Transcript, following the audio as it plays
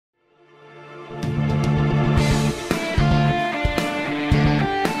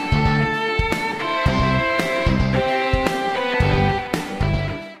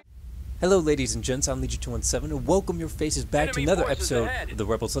Hello ladies and gents, I'm Legion217 and welcome your faces back to another episode of the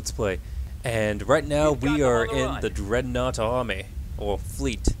Rebels Let's Play. And right now we are in the Dreadnought Army, or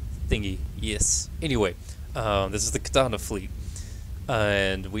fleet thingy, yes. Anyway, this is the Katana fleet.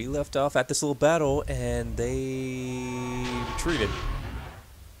 And we left off at this little battle and they retreated.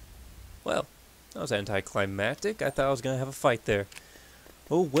 Well, that was anticlimactic. I thought I was going to have a fight there.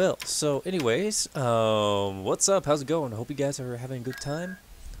 Oh well, so anyways, what's up, how's it going? I hope you guys are having a good time.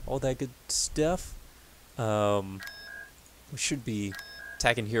 All that good stuff. We should be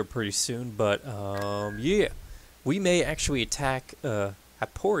attacking here pretty soon, but yeah, we may actually attack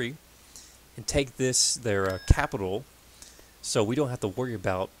Hapori and take their capital, so we don't have to worry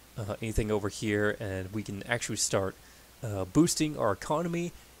about anything over here, and we can actually start boosting our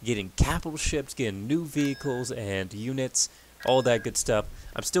economy, getting capital ships, getting new vehicles and units, all that good stuff.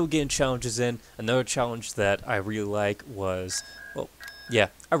 I'm still getting challenges in. Another challenge that I really like was, well, yeah,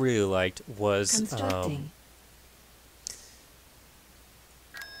 I really liked was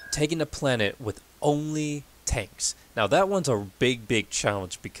taking a planet with only tanks. Now that one's a big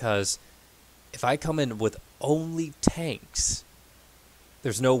challenge because if I come in with only tanks,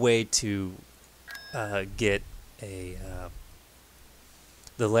 there's no way to get a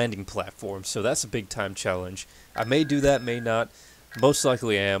the landing platform. So that's a big time challenge. I may do that, may not. Most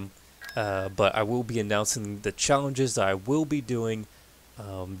likely I am. But I will be announcing the challenges that I will be doing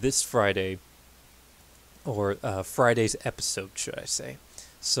this Friday, or Friday's episode, should I say.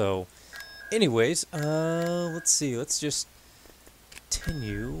 So, anyways, let's see, let's just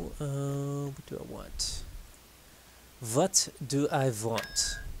continue. What do I want? What do I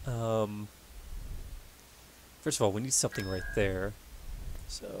want? First of all, we need something right there.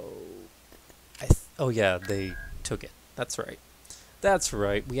 So, oh yeah, they took it. That's right. That's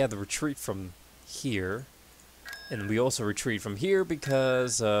right, we had the retreat from here. And we also retreat from here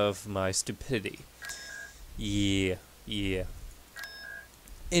because of my stupidity. Yeah.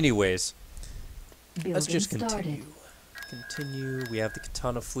 Anyways, let's just continue. We have the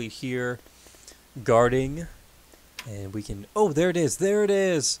Katana fleet here, guarding, and we can. Oh, there it is. There it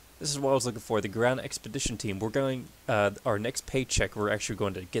is. This is what I was looking for. The ground expedition team. We're going. Our next paycheck, we're actually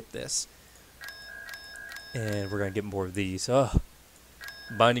going to get this, and we're gonna get more of these.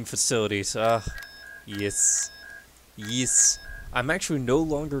 Binding facilities. Yes. Yes, I'm actually no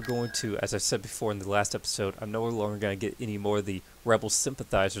longer going to, as I said before in the last episode, I'm no longer going to get any more of the rebel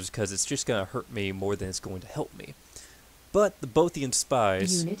sympathizers because it's just going to hurt me more than it's going to help me. But the Bothian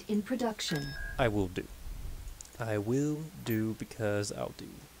spies, unit in production. I will do. I will do because I'll do.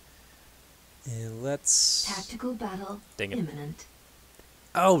 And let's... Tactical battle imminent.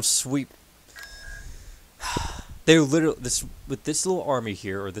 Oh, sweet. They're literally, with this little army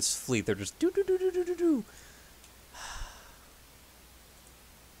here, or this fleet, they're just do.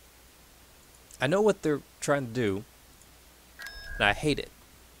 I know what they're trying to do, and I hate it.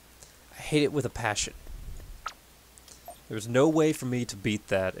 I hate it with a passion. There's no way for me to beat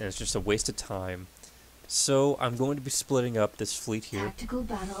that, and it's just a waste of time. So I'm going to be splitting up this fleet here. Tactical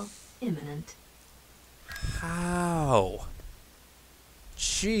battle imminent. How?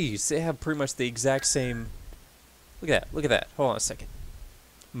 Jeez, they have pretty much the exact same... Look at that, look at that. Hold on a second.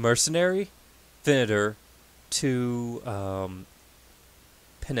 Mercenary, Venator, 2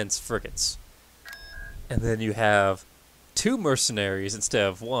 Penance frigates. And then you have 2 mercenaries instead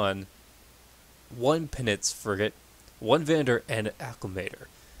of 1 Penance frigate, 1 Venator, and an Acclimator.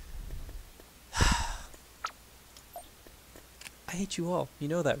 I hate you all. You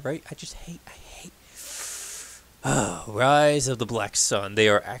know that, right? I hate. Oh, Rise of the Black Sun. They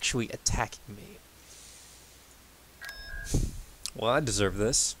are actually attacking me. Well, I deserve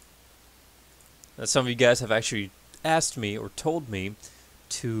this. Now, some of you guys have actually asked me or told me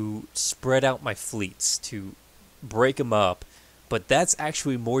to spread out my fleets, to break them up, but that's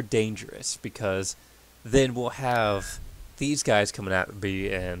actually more dangerous because then we'll have these guys coming at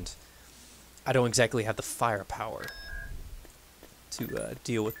me and I don't exactly have the firepower to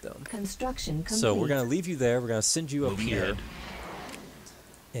deal with them. Construction complete. So we're going to leave you there, we're going to send you up here,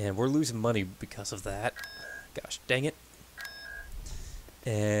 and we're losing money because of that. Gosh dang it.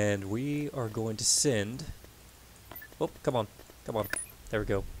 And we are going to send... Oh, come on. There we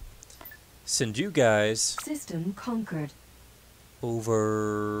go. Send you guys... System conquered.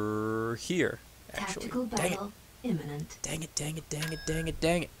 Over here, actually. Tactical battle imminent. Dang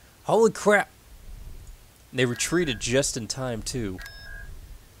it. Holy crap! And they retreated just in time, too.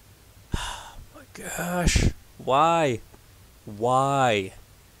 Oh my gosh. Why?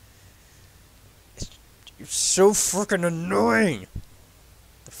 You're so freaking annoying!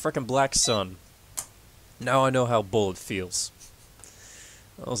 The frickin' Black Sun. Now I know how Bullet feels.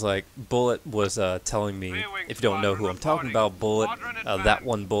 I was like, Bullet was telling me, if you don't know who I'm talking about, Bullet, that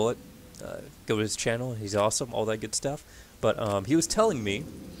one Bullet, go to his channel, he's awesome, all that good stuff. But he was telling me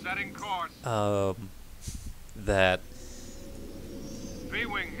that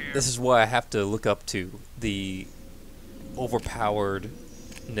this is why I have to look up to the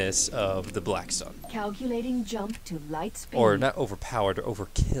overpoweredness of the Black Sun. Calculating jump to light speed. Or not overpowered,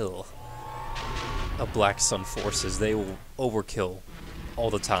 overkill of Black Sun forces. They will overkill all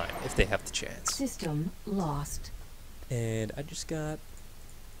the time if they have the chance. System lost. And I just got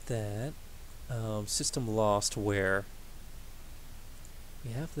that. System lost where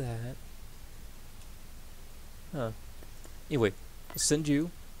we have that. Huh. Anyway, we'll send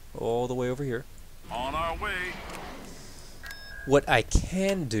you all the way over here. On our way. What I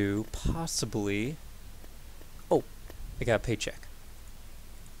can do, possibly... Oh, I got a paycheck.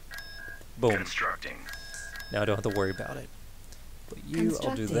 Boom. Constructing. Now I don't have to worry about it. But you,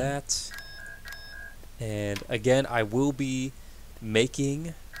 I'll do that. And again, I will be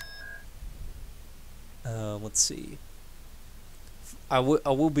making... let's see. I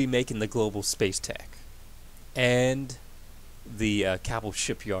will be making the global space tech. And the capital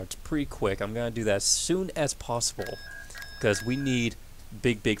shipyards pretty quick. I'm going to do that as soon as possible. Because we need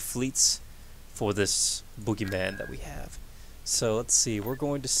big fleets for this boogeyman that we have. So let's see. We're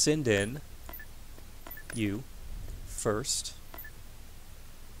going to send in you first.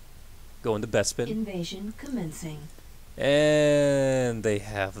 Go into Bespin. Invasion commencing. And they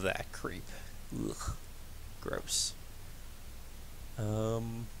have that creep. Ugh. Gross.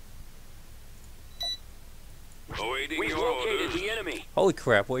 We've located the enemy. Holy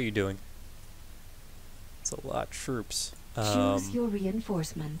crap, what are you doing? It's a lot of troops. Choose your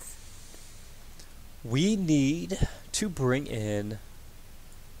reinforcements. We need to bring in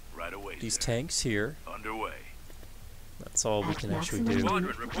Right away, these sir. tanks here. Underway. That's all we At can actually maximum do. Squadron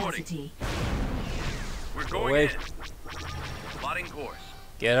unit reporting. capacity. We're Go going away. in. Plotting course.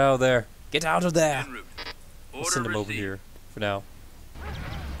 Get out of there. Get out of there. En route. We'll Order send them over received. here for now.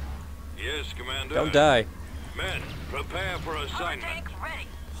 Yes, Commander. Don't die. Men, prepare for assignment. Ready.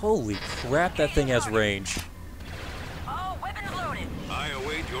 Holy crap, that thing has range. All weapons loaded. I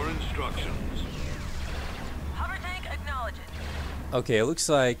await your instructions. Hover tank acknowledges. Okay, it looks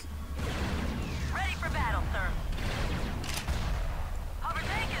like... Ready for battle, sir. Hover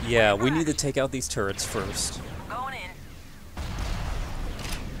tank is Yeah, ready we for need to action. take out these turrets first. Going in.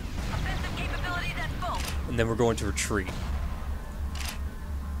 Offensive capabilities at full. And then we're going to retreat.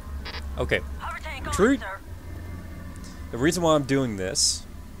 Okay. Hover tank Retreat. on, sir. The reason why I'm doing this...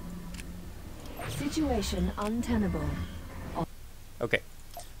 Situation untenable. Okay.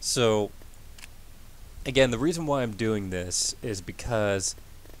 So... Again, the reason why I'm doing this is because...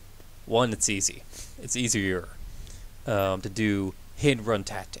 One, it's easy. It's easier to do hit-and-run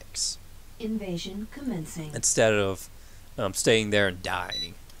tactics. Invasion commencing. Instead of staying there and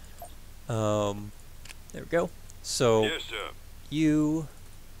dying. There we go. So, Yes, sir. you...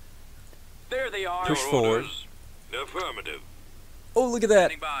 There they are. Push Your forward. orders. Affirmative. Oh, look at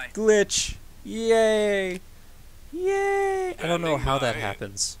that! Standing by. Glitch! Yay! Yay! I don't know how that Standing by.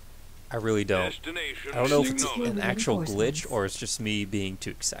 happens. I really don't. Destination I don't know if it's signal. an actual glitch Reinforcements. or it's just me being too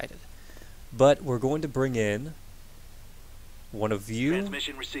excited. But we're going to bring in one of you,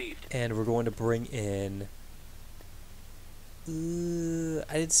 Transmission received. and we're going to bring in...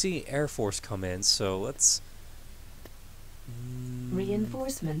 I didn't see Air Force come in, so let's...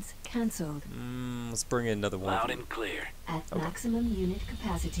 Reinforcements cancelled. Let's bring in another one. Loud and clear. At Okay. maximum unit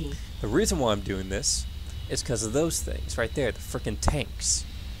capacity. The reason why I'm doing this is because of those things right there, the frickin' tanks.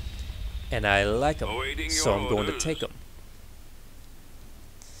 And I like them, Awaiting so your I'm going to orders. take them.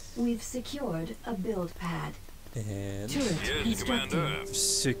 We've secured a build pad. And Turret Yes, constructing. Commander. for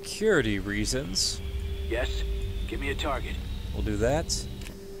security reasons, Yes. Give me a target. we'll do that.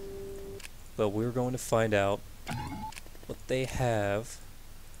 But we're going to find out what they have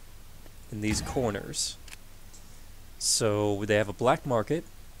in these corners. So they have a black market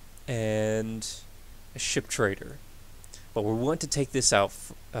and a ship trader. But we want to take this out,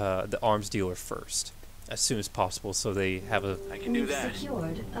 the arms dealer first, as soon as possible, so they have a I can do We've that.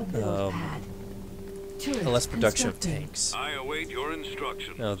 secured a build pad. Turret less production of constructing. tanks. I await your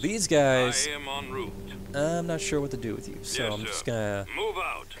instructions. Now these guys, I am en route. I'm not sure what to do with you, so Yes, I'm sir. just gonna Move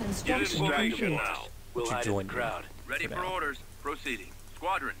out. Get in Construction formation complete. now. We'll hide in join the you. crowd. Ready For for now. orders. Proceeding.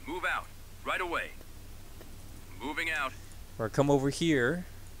 Squadron, move out. Right away. Moving out. or come over here,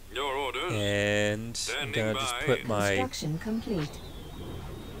 Your orders. and I'm Standing gonna just by. put my Construction complete.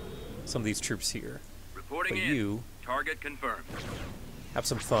 some of these troops here. Reporting But in. you Target confirmed. have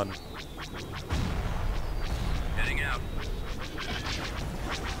some fun. Heading out.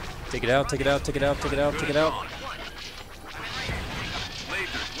 Take it out, take it out, take it out, take it out, take it out.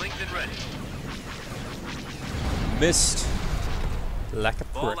 Lasers linked and ready. Missed. Like a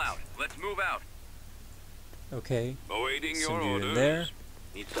Ball prick. out. Let's move out. Okay. Awaiting your Send you orders. in there.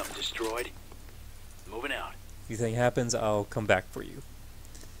 Need something destroyed? Moving out. If anything happens, I'll come back for you.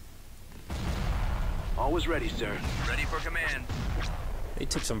 Always ready, sir. Ready for command. They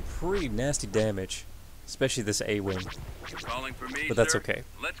took some pretty nasty damage, especially this A-wing, Calling for me, but that's sir. okay.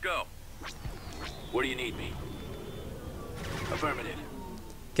 Let's go. Where do you need me? Affirmative.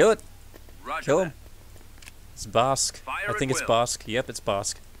 Kill it. Roger Kill that. him. It's Bosk. Fire I think at it's will. Bosk. Yep, it's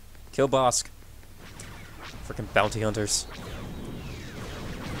Bosk. Kill Bosk. Freaking bounty hunters.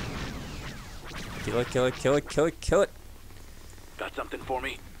 Kill it, kill it, kill it, kill it, kill it. Got something for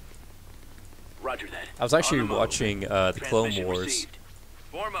me? Roger that. I was actually On the move. watching the Clone Transmission Wars. received.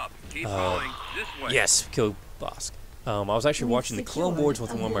 Form up. Keep following. This way. Yes, kill Bosk. I was actually We've watching the Clone secured Wars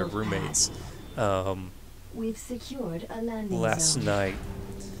with a one of my build pad. roommates We've secured a landing last zone. night.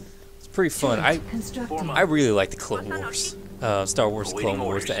 It's pretty fun. Turret constructing. I really like the Clone Wars. Star Wars The Awaiting Clone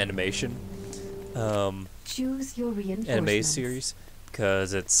Wars, the orders. animation. Choose your reinforcements. Anime series,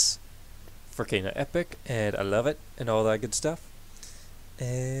 because it's freaking epic and I love it and all that good stuff.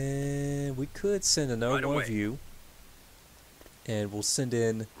 And we could send another Right one away. of you, and we'll send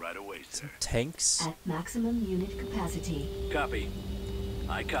in Right away, sir. tanks At maximum unit capacity. Copy.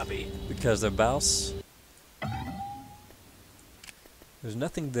 I copy. because they're boss. There's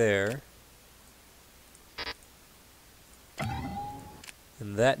nothing there,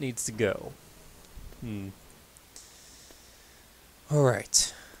 and that needs to go. All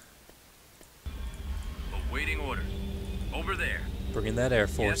right, Awaiting orders. Over there. bring in that Air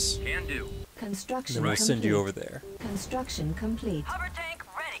Force, Yes, can do. and Construction then we'll complete. send you over there. Construction complete. Hover tank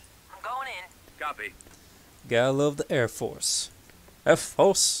ready. I'm going in. Copy. Gotta love the Air Force. Air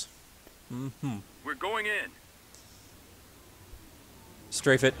Force. We're going in.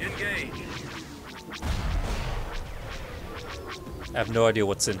 Strafe it. Engage. I have no idea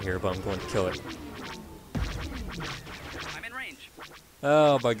what's in here, but I'm going to kill it. I'm in range.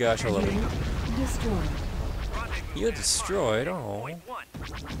 Oh my gosh, I love it. Unit destroyed. Rendezvous You're at destroyed, Mark oh.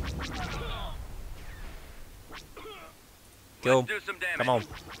 8.1. Kill Let's him. do some damage. Come on.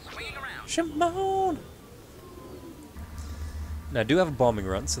 Swinging around. Shimon! Now, I do have a bombing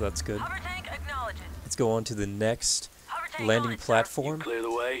run, so that's good. Hover tank acknowledges. Let's go on to the next Hover tank landing on, sir. platform, Clear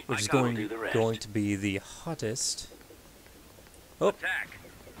the way. which is I'll going do the rest. to be the hottest. Oh, Attack.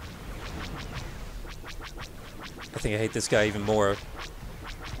 I think I hate this guy even more.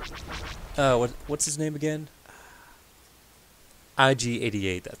 What's his name again?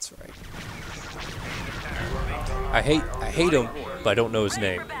 IG-88, that's right. I hate him, but I don't know his Ready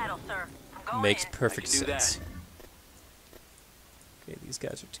name. for battle, sir. I'm going Makes in. perfect I can do that. sense. Okay, these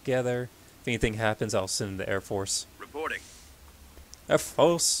guys are together. If anything happens, I'll send in the Air Force. Reporting. Air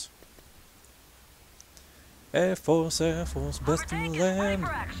Force. Air Force, best Hover in tank the is ready land.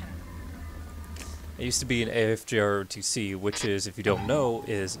 for action. I used to be an AFJROTC, which is, if you don't know,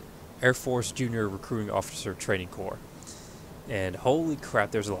 is Air Force Junior Recruiting Officer Training Corps. And holy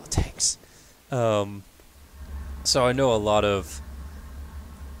crap, there's a lot of tanks. So I know a lot of,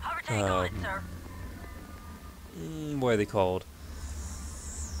 Hover tank on it, sir. what are they called?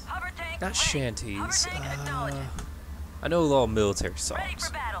 Hover tank Not ready. shanties. Hover tank acknowledges. I know a lot of military Ready songs.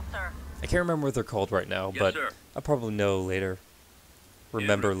 for battle, sir. I can't remember what they're called right now, Yes, but sir. I'll probably know later.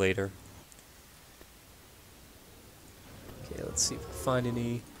 Remember route. later. Okay, let's see if we find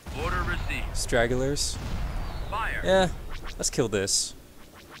any Order received. stragglers. Fire. Yeah, let's kill this.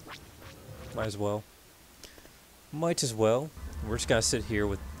 Might as well. Might as well. We're just gonna sit here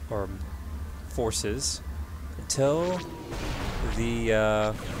with our forces until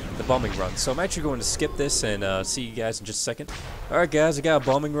the bombing run. So I'm actually going to skip this and see you guys in just a second. Alright guys, I got a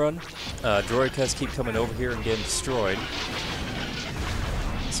bombing run. Droidicas keep coming over here and getting destroyed.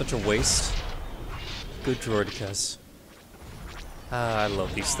 Such a waste. Good Droidicas. I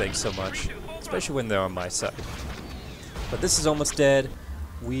love these things so much. Especially when they're on my side. But this is almost dead.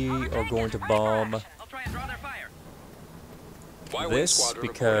 We are going to bomb I'll try and draw their fire. Y-wing this squadron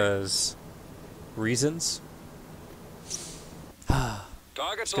because reasons.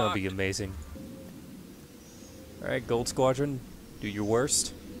 Target's It's gonna locked. be amazing. Alright, Gold Squadron, do your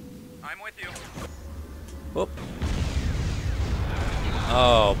worst. I'm with you. Whoop.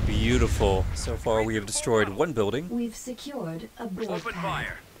 Oh, beautiful. So far we have destroyed one building. We've secured a build Open pad.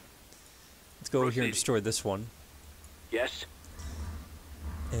 fire. Let's go over here and Proceed. destroy this one. Yes.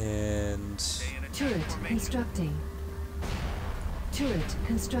 And Stay in a Turret formation. constructing. Turret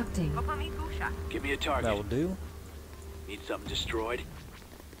constructing. Give me a target. that will do. Need something destroyed?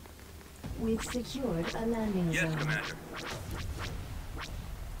 We've secured a landing Yes, zone. Commander.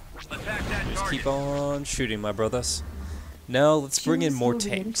 Attack that Just target. keep on shooting, my brothers. Now let's bring in Choose more your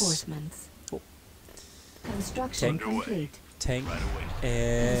tanks. Reinforcements. Oh. Construction Tank. complete. Tank Right away.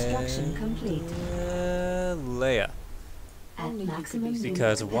 and Construction complete. Leia. At maximum unit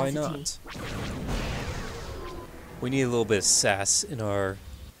Because why capacity. not? We need a little bit of sass in our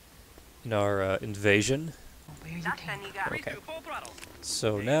invasion. Okay. Full throttle.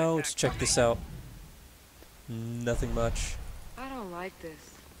 So now let's check this out. Nothing much. I don't like this.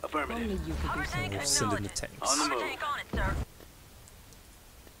 Affirmative. Only you could do Hover tank something. We'll send in the acknowledged. tanks. On the Hover move. tank on it, sir.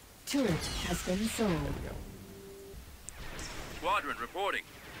 Turret has been sold. Squadron reporting.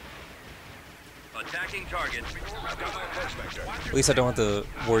 Attacking target. At least I don't have to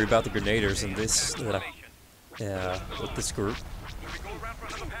worry about the grenaders in this. Formation. With this group. Should we go around for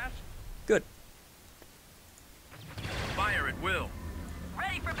another pass? Good. Fire at will.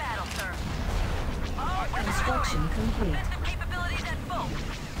 Ready for battle, sir. All weapons Construction loaded. complete. Offensive capabilities at full.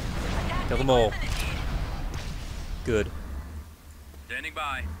 Attack Kill them all. sequence initiated. Good. Standing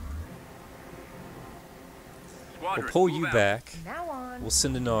by. We'll Squadron, pull move you out. back. Now on. We'll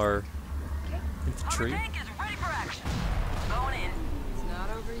send in our Hover infantry. tank is ready for action. Going in. It's not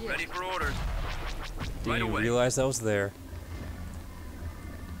over yet. Ready for orders. Didn't Right even away. realize that was there.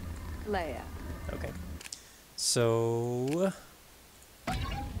 Leia. Okay. So,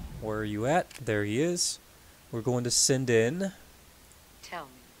 where are you at? There he is. We're going to send in. Tell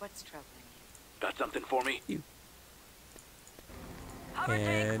me, what's troubling you? Got something for me? Hover And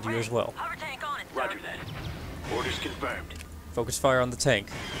tank you ready. as well. Hover tank on it, sir. Roger that. Orders confirmed. Focus fire on the tank.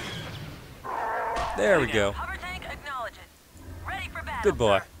 There we go. Hover tank acknowledged. Ready for battle. Good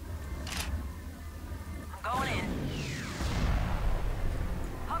boy. sir. I'm going in.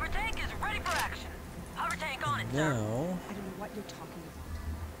 Hover tank is ready for action. Hover tank on it, sir. Now, I don't know what you're talking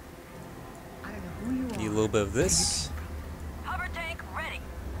about. I don't know who you are. need a little bit of this. Hover tank ready.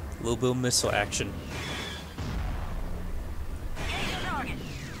 A little bit of missile action. Engage the target.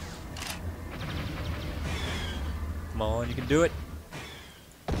 Come on, you can do it.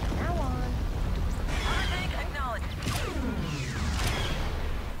 Now on. Hover tank acknowledged.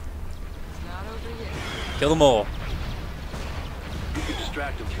 It's not over yet. Kill them all. You can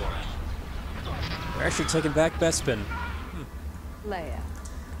distract them for us. We're actually taking back Bespin. Leia.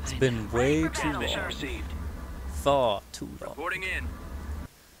 It's been way too Mission long. received. Far too long. Reporting in.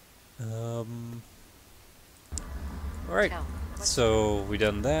 Alright. Tell me, what's So, we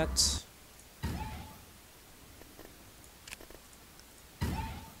done that.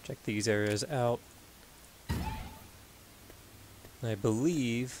 Check these areas out. I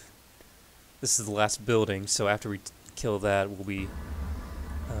believe this is the last building, so after we kill that, we'll be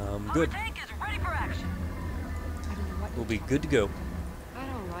Hover good. tank is ready for action. I don't know what We'll you're be good to go. I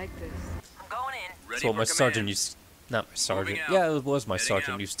don't like this. I'm going in. Ready That's what for my sergeant command. used. Not my sergeant. out. Yeah, it was my Heading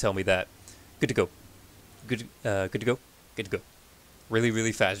sergeant out. used to tell me that. Good to go. Good. Good to go. Good to go. Really,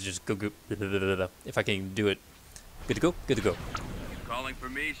 really fast. Just go. Go. If I can do it. Good to go. Good to go. Calling for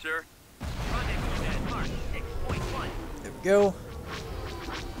me, sir. There we go.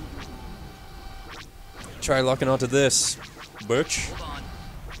 Try locking onto this, bitch. Hold on.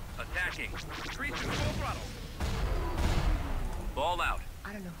 Attacking. Increase to full throttle. Ball out.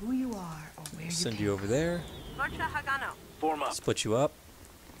 I don't know who you are or where you Send came you over there. Marcha Hagano. Form up. Split you up.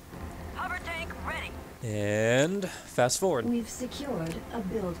 Hover tank ready. And fast forward. We've secured a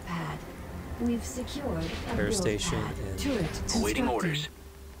build pad. We've secured a Repair build station pad. and- Turret Awaiting constructed. orders.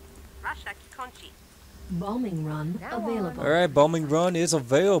 Bombing run Now on. available. Alright, bombing run is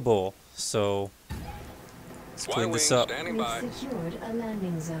available. So, let's clean this up. We've secured a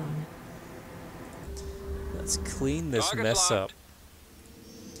landing zone. Let's clean this mess up.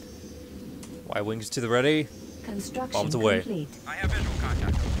 Y-wings to the ready. Construction Bombs away. complete. I have visual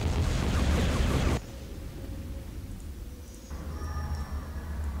contact.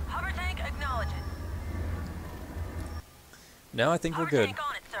 Hover tank acknowledged. Now I think we're Hover good. tank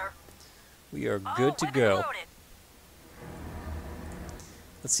on it, sir. We are All good to weapons go. loaded.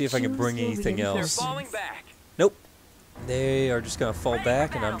 Let's see if I can Choose bring your anything They're else. falling back. Nope. They are just gonna fall Ready for back,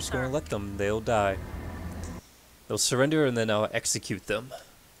 and I'm battle, just gonna sir. let them. They'll die. They'll surrender, and then I'll execute them.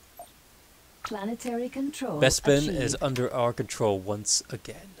 Planetary control Bespin achieved. is under our control once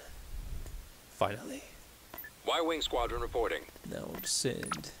again. Finally. Y-Wing Squadron reporting. Now we'll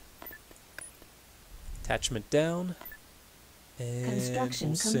send attachment down, and Construction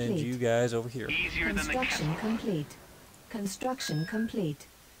we'll send complete. you guys over here. Construction complete. Construction complete.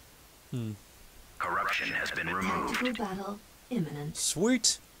 Corruption has been removed. Tactical battle imminent.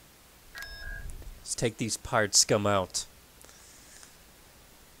 Sweet. Let's take these pirate scum out.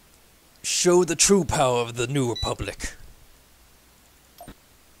 Show the true power of the New Republic.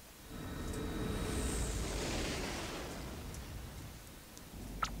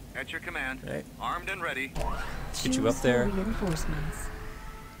 At your command. Right. Armed and ready. Let's get you up there. Reinforcements.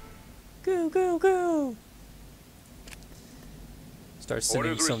 Go, go, go! Start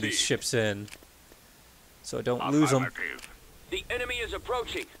sending Orders some of these received. ships in, so I don't lose them. The enemy is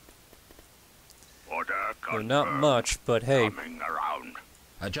approaching. Order They're not much, but hey, around.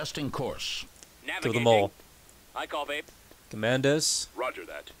 Adjusting course. kill them all. I call, babe. Commanders, Roger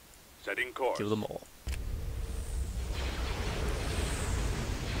that. Setting course. kill them all.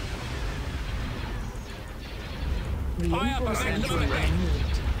 Reinforcements are Fire. being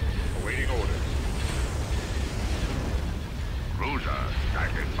moved. Awaiting orders. Cruiser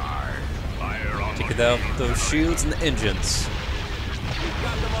standing by. Fire on Take out those shields and the engines. We've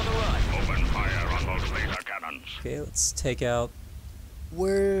got them on the run. Open fire on those laser cannons. Okay, let's take out.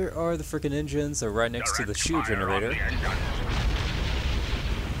 Where are the freaking engines? They're right next to the shield generator.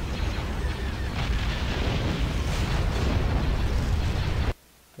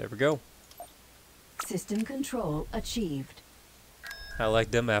 There we go. System control achieved. I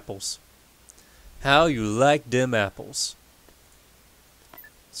like them apples. How you like them apples?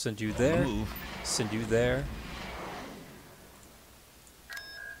 Send you there. Send you there.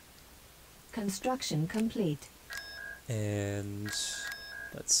 Construction complete. And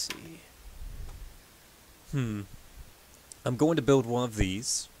let's see. I'm going to build one of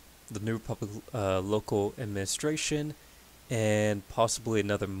these, the New Republic local administration, and possibly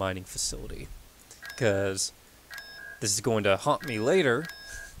another mining facility, because this is going to haunt me later.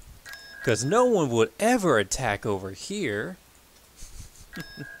 Because no one would ever attack over here.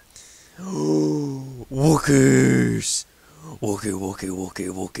 Wookiees!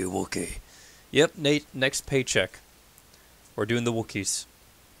 Wookie. Yep, Nate, next paycheck. We're doing the Wookiees.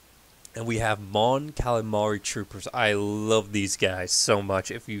 And we have Mon Calamari Troopers. I love these guys so much.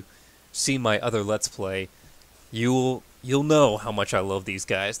 If you see my other Let's Play, you'll know how much I love these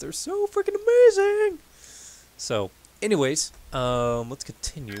guys. They're so freaking amazing! So, anyways, let's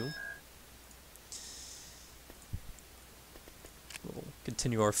continue. We'll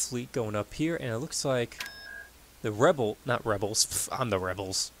continue our fleet going up here, and it looks like the not rebels, I'm the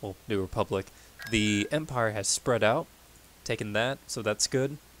rebels, well, New Republic. The Empire has spread out, taken that, so that's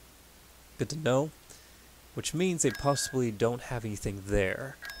good. Good to know. Which means they possibly don't have anything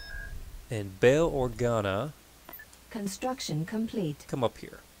there. And Bail Organa, Construction complete. come up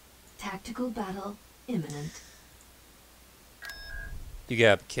here. Tactical battle imminent. You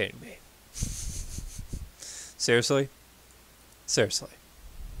gotta be kidding me. Seriously? Seriously.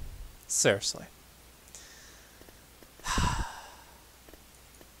 Seriously.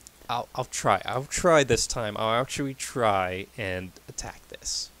 I'll try. I'll try this time. I'll actually try and attack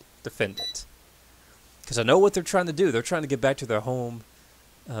this. Defend it. Because I know what they're trying to do. They're trying to get back to their home,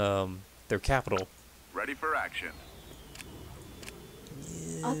 their capital. Ready for action.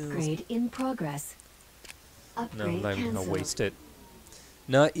 Upgrade in progress. No, Upgrade I'm not even cancelled. gonna waste it.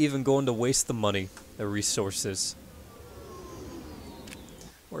 Not even going to waste the money, the resources.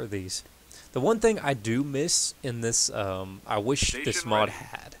 Where are these? The one thing I do miss in this, I wish this Station mod ready.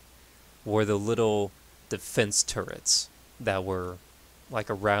 had, were the little defense turrets that were like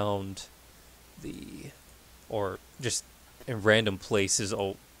around the, or just in random places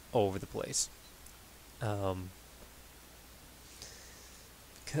all over the place. Your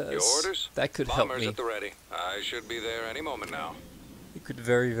Because orders? that could help Bombers me. at the ready. I should be there any moment now. It could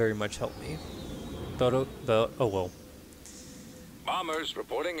very, very much help me. But oh well. Bombers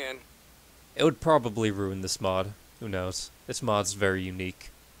reporting in. It would probably ruin this mod. Who knows? This mod's very unique.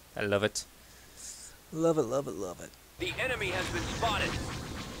 I love it. Love it, love it, love it. The enemy has been spotted.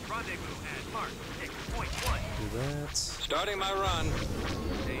 Rendezvous at mark. Take point 1. Do that. Starting my run.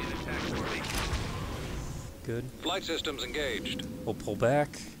 Stay in attack formation. Good. Flight systems engaged. We'll pull back,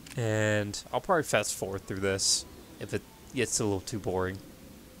 and I'll probably fast forward through this if it gets a little too boring.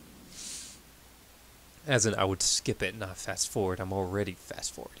 As in, I would skip it, not fast forward. I'm already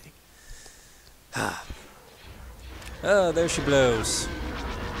fast forwarding. Oh, there she blows.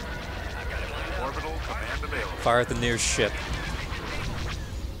 Orbital command available. Fire at the nearest ship.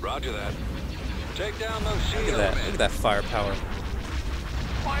 Roger that. Take down those shields. Look at that. Look at that firepower.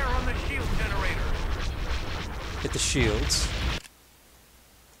 Fire on the shield generator. Hit the shields.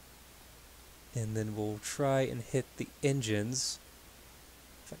 And then we'll try and hit the engines.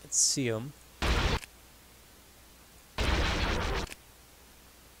 If I can see them.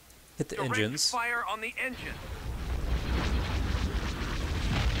 Hit the Direct engines. fire on the engine.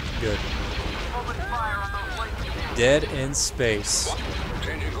 Good. Open fire on those light command. Dead in space.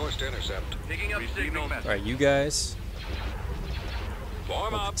 Changing course to intercept. Picking up signal. Alright, you guys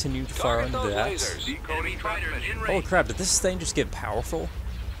Form will up. continue to fire on Target those that. lasers. Decoding transmission. Holy crap, did this thing just get powerful?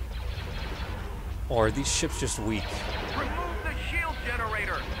 Or are these ships just weak? Remove the shield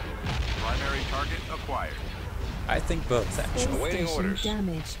generator. Primary target acquired. I think both, actually. Awaiting Station orders.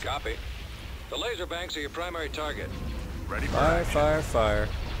 damaged. Copy. The laser banks are your primary target. Ready for Fire, action. fire, fire.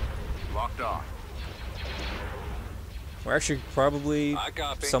 Locked on. We're actually probably I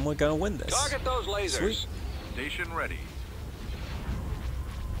copy. somewhat gonna win this. Target those lasers. Sweet. Station ready.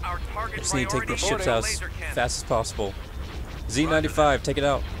 Our target Just need to take priority these ships is out laser as cannon. fast as possible. Z95, take it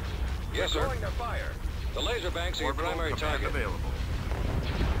out. Yes, sir. Fire. The laser banks are your Orbital primary command target. available.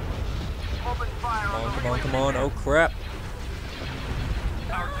 Open fire Come on on, the come on, come on. Oh crap.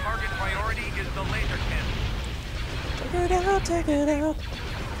 Our target priority is the laser cannon. Take it out, take it out.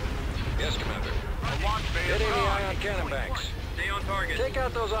 Yes, Commander. The launch bay is Hitting the on. ion cannon banks. Stay on target. Take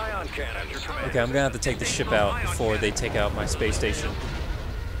out those ion cannons. Okay, I'm gonna have to take the ship out before they take out my space station.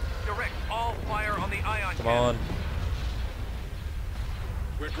 Direct all fire on the ion Come cannon. on.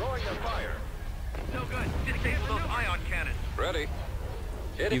 We're drawing their fire. No good. Disable those ion cannons. Ready.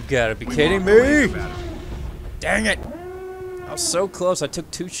 Hit You it. gotta be kidding me! Dang it! I was so close. I took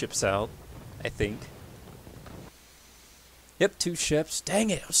 2 ships out, I think. Yep, 2 ships. Dang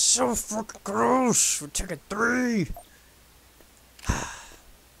it! I was so fucking close. We're taking 3.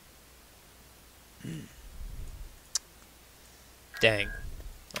 Dang.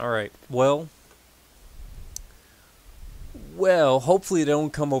 All right. Well, hopefully they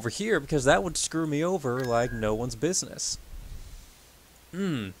don't come over here because that would screw me over like no one's business.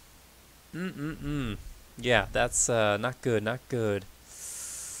 Yeah, that's not good, not good.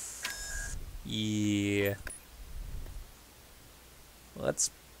 Yeah. I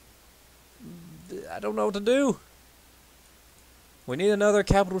don't know what to do. We need another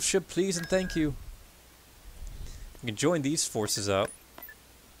capital ship, please and thank you. We can join these forces up.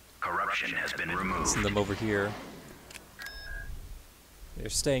 Corruption has been removed. Send them over here. They're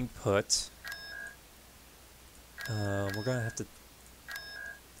staying put. We're gonna have to...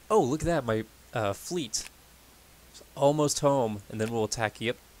 Oh, look at that, my fleet. It's almost home, and then we'll attack.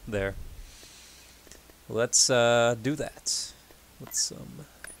 Yep, there. Let's do that. Let's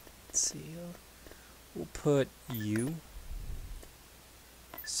see. We'll put you.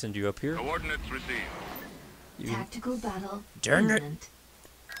 Send you up here. Coordinates received. You. Tactical battle. Dang it. imminent.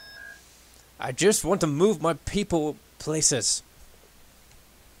 I just want to move my people places.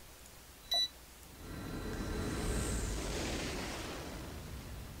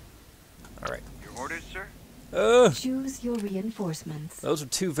 All right. Your orders, sir? Choose your reinforcements. Those are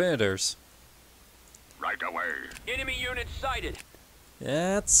 2 vendors. Right away. Enemy unit sighted.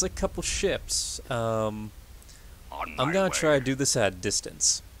 That's a couple ships. On I'm my gonna way. try to do this at a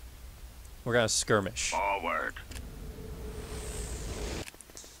distance. We're gonna skirmish. Forward.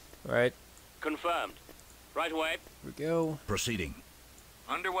 All right, Confirmed. Right away. here we go. Proceeding.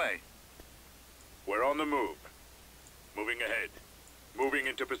 Underway. We're on the move. Moving ahead. Moving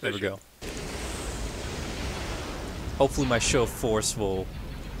into position. There we go. Hopefully my show of force will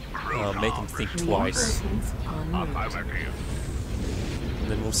make him think twice. Reinforcements en route. Affirmative.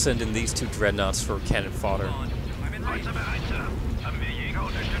 And then we'll send in these 2 dreadnoughts for cannon fodder. I'm in range.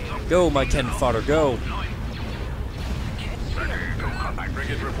 Go, my cannon fodder, go!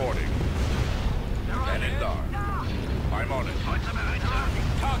 Frigate reporting. Cannon I'm on it.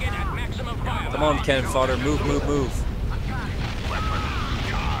 Target at maximum fire. Come on, cannon fodder, move, move, move.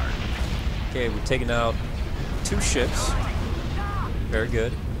 Okay, we've taken out 2 ships. Very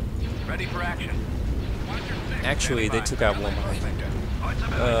good. Ready for action. Actually, they took out 1 mine.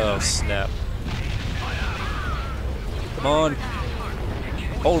 Oh, snap. Come on.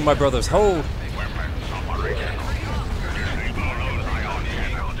 Hold, my brothers, hold!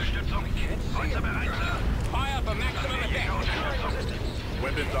 Fire for maximum effect.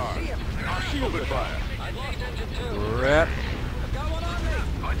 Weapons armed. Open fire. Crap.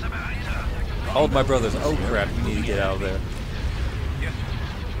 Hold, my brothers. Oh, crap, we need to get out of there.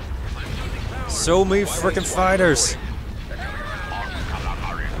 So many frickin' fighters!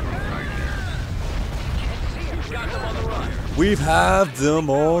 We have them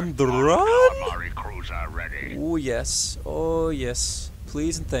on the run! Calamari cruiser ready. Oh yes, oh yes.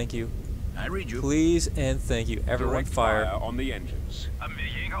 Please and thank you. I read you. Please and thank you. Everyone fire. on the engines.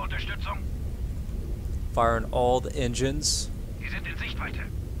 Fire on all the engines. Sie sind in Sichtweite.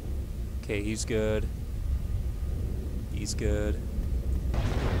 Okay, he's good. He's good.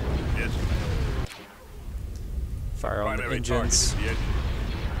 Yes. Fire on the Primary engines. target is the engine.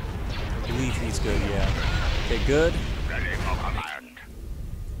 I believe he's good, yeah. Okay, good. Ready for command.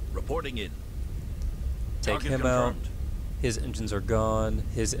 reporting in. Take Target him out. confirmed. His engines are gone.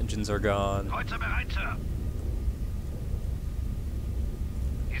 His engines are gone. Kreuzer bereit, Sir.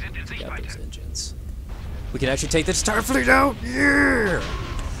 Sie sind in Got those Sichtweite. engines. We can actually take this Starfleet out. Yeah.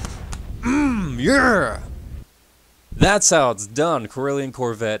 Yeah. That's how it's done. Corellian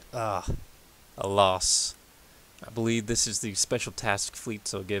Corvette. A loss. I believe this is the special task fleet,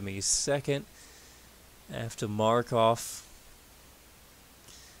 so give me a second. I have to mark off.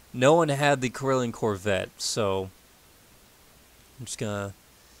 No one had the Corellian Corvette, so I'm just gonna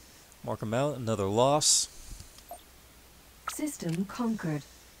mark them out. Another loss. System conquered.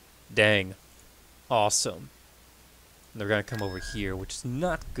 Dang. Awesome. And they're gonna come over here, which is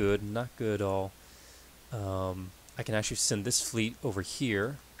not good. Not good at all. I can actually send this fleet over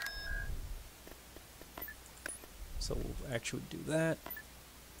here. So we'll actually do that.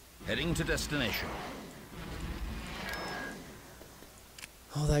 Heading to destination.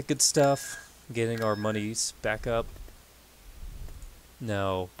 All that good stuff. Getting our monies back up.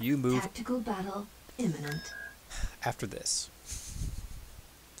 Now, you move Tactical battle imminent. after this.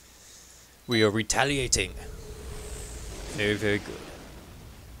 We are retaliating. Very, very good.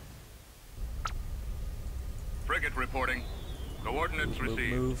 Frigate reporting. Coordinates Move,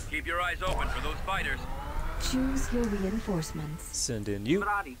 received. move. Keep your eyes open for those fighters. Choose your reinforcements. Send in you.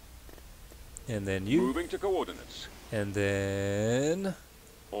 And then you. Moving to coordinates. And then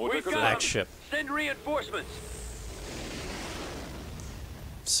Order We've got confirmed. flagship. Send reinforcements.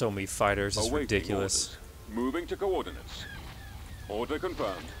 So many fighters. It's Awaiting ridiculous. orders. Moving to coordinates. Order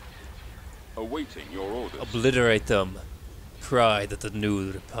confirmed. Awaiting your orders. Obliterate them. Pride of the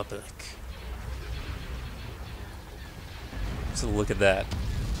New Republic. So look at that.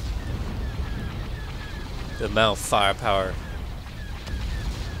 The amount of firepower.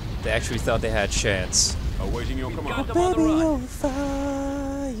 They actually thought they had a chance. Awaiting your Got command. them on the run.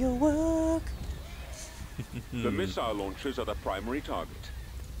 Firework. The missile launchers are the primary target.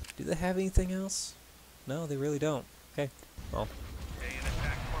 Do they have anything else? No, they really don't. Okay. Well, Stay in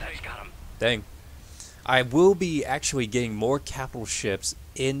attack formation. Got 'em. dang. I will be actually getting more capital ships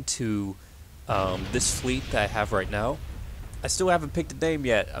into this fleet that I have right now. I still haven't picked a name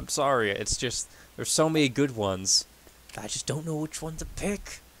yet. I'm sorry. It's just there's so many good ones. I just don't know which one to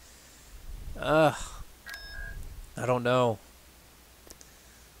pick. I don't know.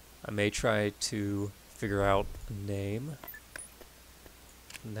 I may try to figure out a name.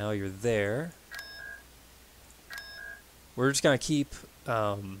 Now you're there. We're just gonna keep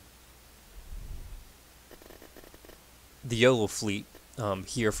the YOLO fleet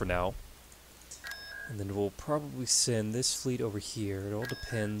here for now. And then we'll probably send this fleet over here. It all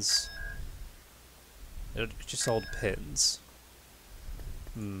depends. It just all depends.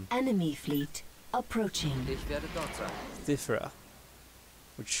 Enemy fleet approaching. Thifra.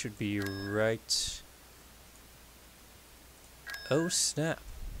 Which should be right. Oh snap.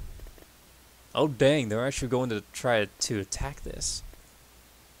 Oh dang, they're actually going to try to attack this.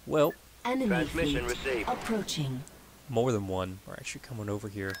 Well, Enemy Transmission fleet received. approaching. more than one are actually coming over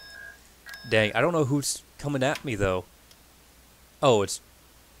here. Dang, I don't know who's coming at me though. Oh, it's...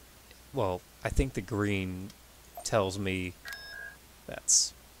 Well, I think the green tells me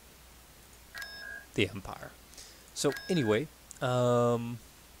that's the Empire. So anyway, did I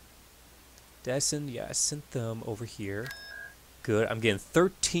send? Yeah, I sent them over here. Good. I'm getting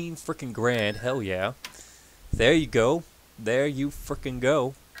 13 freaking grand. Hell yeah. There you go. There you freaking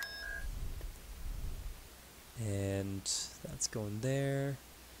go. And that's going there.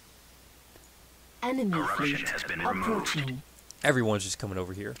 Enemy Corruption fleet has been approaching. Everyone's just coming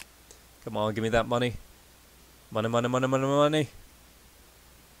over here. Come on, give me that money. Money, money, money, money, money.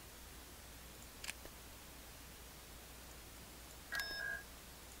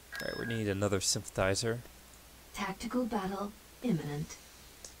 Alright, we need another sympathizer. Tactical battle imminent.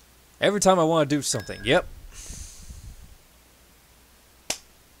 Every time I want to do something. Yep.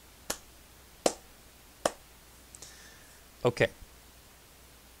 Okay.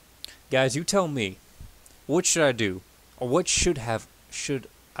 Guys, you tell me. What should I do? Or what should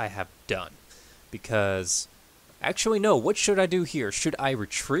I have done? Because actually no, what should I do here? Should I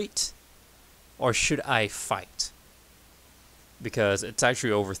retreat? Or should I fight? Because it's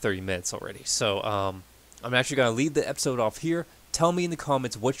actually over 30 minutes already. So, I'm actually going to leave the episode off here. Tell me in the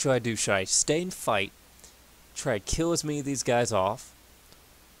comments, what should I do? Should I stay and fight? Try to kill as many of these guys off?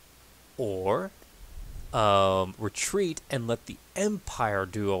 Or retreat and let the Empire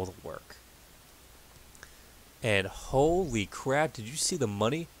do all the work? And holy crap, did you see the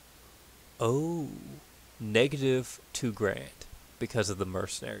money? Oh, negative $2,000 because of the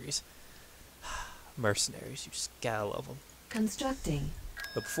mercenaries. Mercenaries, you just gotta love them. Constructing.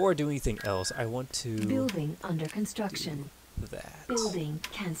 But before I do anything else, I want to Building under construction. that. Building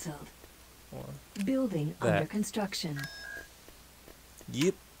cancelled. Or Building That. under construction.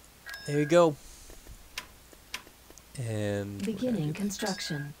 yep. There you go. And we're gonna Beginning do that.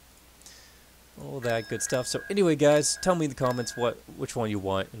 construction. All that good stuff. So anyway, guys, tell me in the comments which one you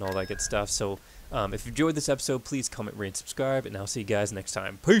want and all that good stuff. So if you enjoyed this episode, please comment, rate, and subscribe, and I'll see you guys next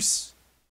time. Peace!